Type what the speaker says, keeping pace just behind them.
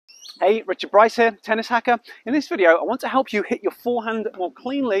Hey, Richard Bryce here, Tennis Hacker. In this video, I want to help you hit your forehand more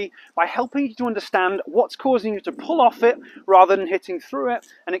cleanly by helping you to understand what's causing you to pull off it rather than hitting through it,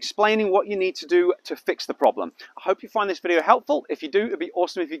 and explaining what you need to do to fix the problem. I hope you find this video helpful. If you do, it'd be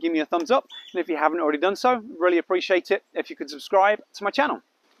awesome if you give me a thumbs up. And if you haven't already done so, really appreciate it if you could subscribe to my channel.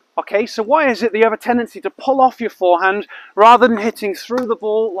 Okay, so why is it that you have a tendency to pull off your forehand rather than hitting through the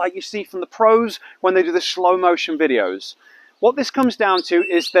ball like you see from the pros when they do the slow motion videos? What this comes down to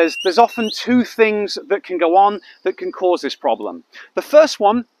is there's often two things that can go on that can cause this problem. The first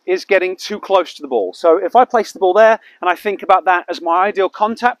one is getting too close to the ball. So if I place the ball there and I think about that as my ideal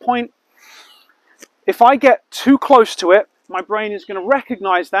contact point, if I get too close to it, my brain is going to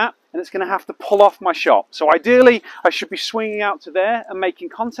recognize that and it's going to have to pull off my shot. So ideally, I should be swinging out to there and making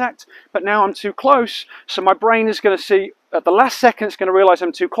contact, but now I'm too close, so my brain is going to see at the last second, it's going to realize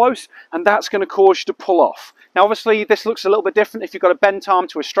I'm too close, and that's going to cause you to pull off. Now, obviously, this looks a little bit different if you've got a bent arm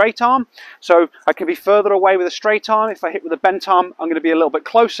to a straight arm. So I can be further away with a straight arm. If I hit with a bent arm, I'm going to be a little bit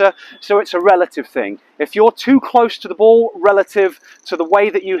closer. So it's a relative thing. If you're too close to the ball relative to the way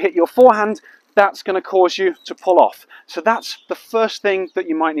that you hit your forehand, that's going to cause you to pull off. So that's the first thing that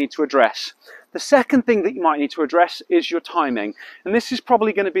you might need to address. The second thing that you might need to address is your timing. And this is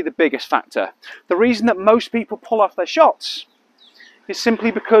probably going to be the biggest factor. The reason that most people pull off their shots is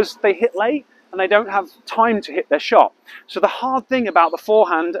simply because they hit late and they don't have time to hit their shot. So the hard thing about the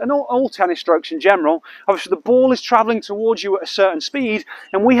forehand, and all tennis strokes in general, obviously the ball is traveling towards you at a certain speed,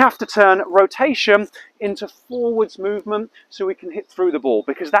 and we have to turn rotation into forwards movement so we can hit through the ball,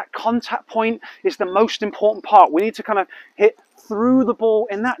 because that contact point is the most important part. We need to kind of hit through the ball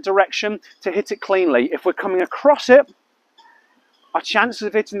in that direction to hit it cleanly. If we're coming across it, our chances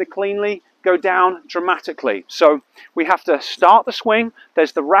of hitting it cleanly go down dramatically. So we have to start the swing,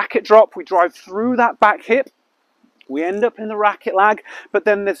 there's the racket drop, we drive through that back hip, we end up in the racket lag, but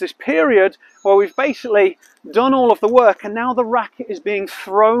then there's this period where we've basically done all of the work and now the racket is being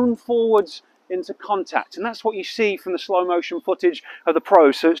thrown forwards into contact, and that's what you see from the slow motion footage of the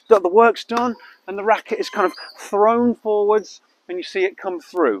pros. So the work's done and the racket is kind of thrown forwards and you see it come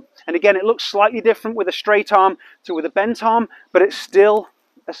through. And again, it looks slightly different with a straight arm to with a bent arm, but it's still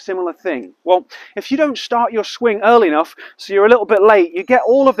a similar thing. Well, if you don't start your swing early enough, so you're a little bit late, you get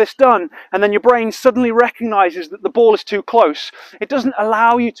all of this done, and then your brain suddenly recognizes that the ball is too close. It doesn't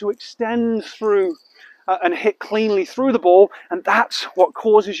allow you to extend through and hit cleanly through the ball, and that's what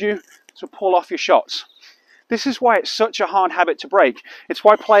causes you to pull off your shots. This is why it's such a hard habit to break. It's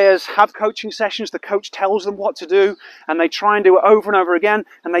why players have coaching sessions, the coach tells them what to do, and they try and do it over and over again,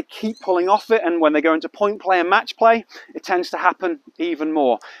 and they keep pulling off it, and when they go into point play and match play, it tends to happen even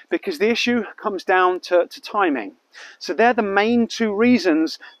more, because the issue comes down to timing. So they're the main two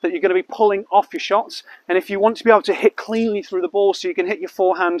reasons that you're going to be pulling off your shots, and if you want to be able to hit cleanly through the ball so you can hit your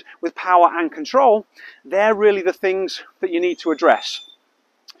forehand with power and control, they're really the things that you need to address.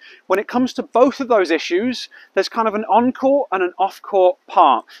 When it comes to both of those issues, there's kind of an on-court and an off-court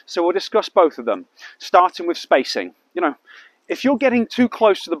part. So we'll discuss both of them, starting with spacing. You know, if you're getting too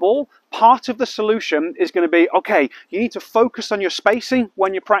close to the ball, part of the solution is going to be, okay, you need to focus on your spacing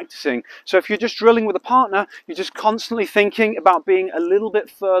when you're practicing. So if you're just drilling with a partner, you're just constantly thinking about being a little bit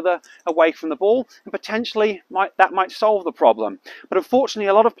further away from the ball, and potentially that might solve the problem. But unfortunately,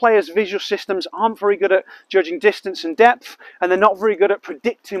 a lot of players' visual systems aren't very good at judging distance and depth, and they're not very good at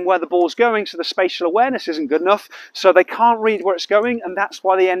predicting where the ball's going, so the spatial awareness isn't good enough, so they can't read where it's going, and that's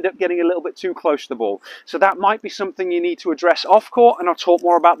why they end up getting a little bit too close to the ball. So that might be something you need to address off court, and I'll talk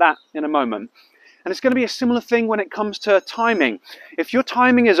more about that in a moment. And it's going to be a similar thing when it comes to timing. If your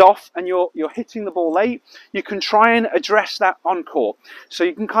timing is off and you're hitting the ball late, you can try and address that on court. So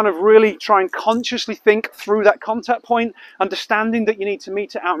you can kind of really try and consciously think through that contact point, understanding that you need to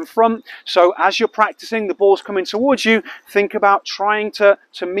meet it out in front. So as you're practicing, the ball's coming towards you, think about trying to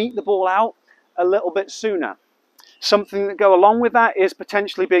meet the ball out a little bit sooner. Something that go along with that is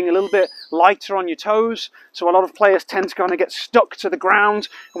potentially being a little bit lighter on your toes. So a lot of players tend to kind of get stuck to the ground,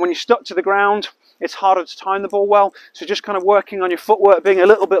 and when you're stuck to the ground, it's harder to time the ball well. So just kind of working on your footwork, being a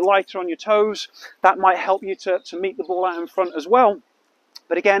little bit lighter on your toes, that might help you to meet the ball out in front as well.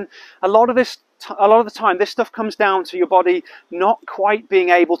 But again, a lot of the time, this stuff comes down to your body not quite being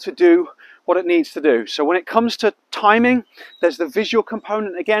able to do what it needs to do. So when it comes to timing, there's the visual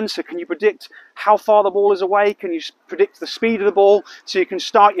component again. So can you predict how far the ball is away? Can you predict the speed of the ball so you can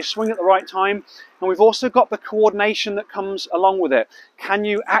start your swing at the right time? And we've also got the coordination that comes along with it. Can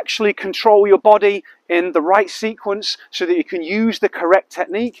you actually control your body in the right sequence so that you can use the correct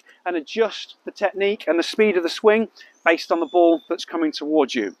technique and adjust the technique and the speed of the swing based on the ball that's coming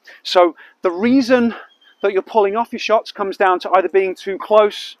towards you? So the reason that you're pulling off your shots comes down to either being too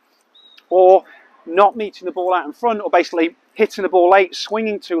close or not meeting the ball out in front, or basically hitting the ball late,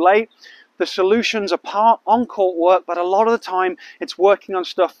 swinging too late. The solutions are part on-court work, but a lot of the time it's working on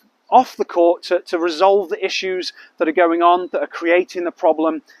stuff off the court to resolve the issues that are going on, that are creating the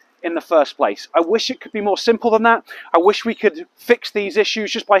problem in the first place. I wish it could be more simple than that. I wish we could fix these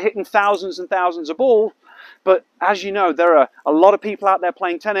issues just by hitting thousands and thousands of balls. But as you know, there are a lot of people out there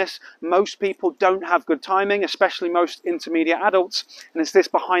playing tennis. Most people don't have good timing, especially most intermediate adults. And it's this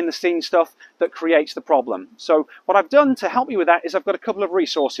behind the scenes stuff that creates the problem. So what I've done to help you with that is I've got a couple of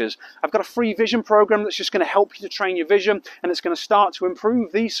resources. I've got a free vision program that's just going to help you to train your vision, and it's going to start to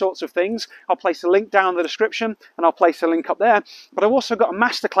improve these sorts of things. I'll place a link down in the description, and I'll place a link up there. But I've also got a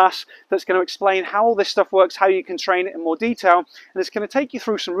masterclass that's going to explain how all this stuff works, how you can train it in more detail, and it's going to take you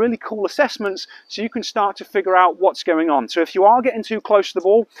through some really cool assessments so you can start to figure out what's going on. So if you are getting too close to the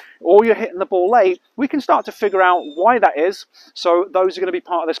ball, or you're hitting the ball late, we can start to figure out why that is. So those are going to be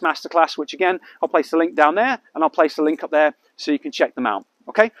part of this masterclass, which again, I'll place the link down there, and I'll place the link up there so you can check them out.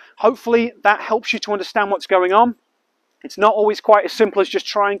 Okay, hopefully that helps you to understand what's going on. It's not always quite as simple as just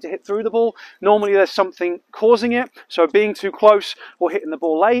trying to hit through the ball. Normally there's something causing it, so being too close or hitting the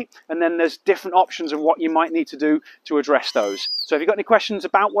ball late, and then there's different options of what you might need to do to address those. So if you've got any questions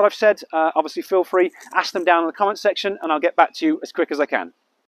about what I've said, obviously feel free, ask them down in the comment section, and I'll get back to you as quick as I can.